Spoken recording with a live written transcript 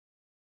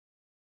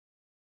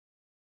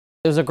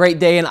It was a great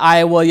day in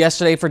Iowa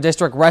yesterday for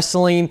district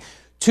wrestling.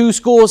 Two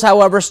schools,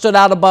 however, stood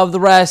out above the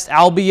rest.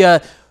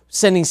 Albia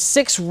sending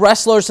 6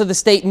 wrestlers to the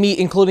state meet,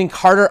 including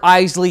Carter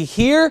Isley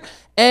here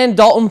and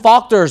Dalton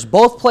Faulkners.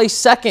 Both placed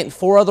second.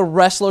 4 other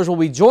wrestlers will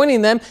be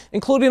joining them,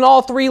 including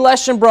all 3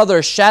 Leshen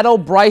brothers, Shadow,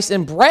 Bryce,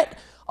 and Brett,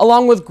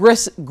 along with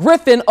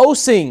Griffin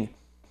Osing.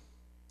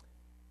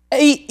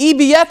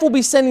 EBF will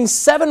be sending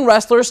 7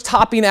 wrestlers,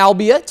 topping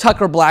Albia.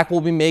 Tucker Black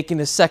will be making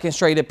his 2nd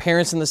straight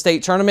appearance in the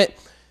state tournament.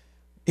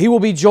 He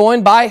will be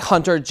joined by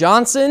Hunter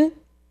Johnson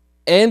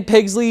and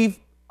Pigsley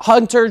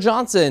Hunter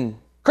Johnson.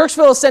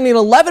 Kirksville is sending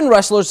 11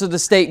 wrestlers to the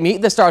state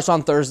meet that starts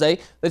on Thursday.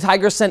 The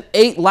Tigers sent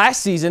 8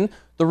 last season.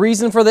 The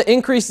reason for the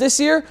increase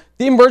this year?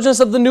 The emergence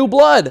of the new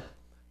blood.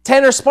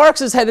 Tanner Sparks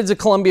is headed to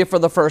Columbia for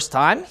the first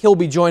time. He'll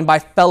be joined by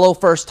fellow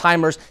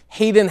first-timers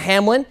Hayden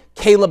Hamlin,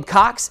 Caleb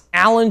Cox,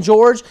 Alan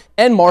George,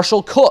 and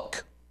Marshall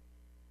Cook.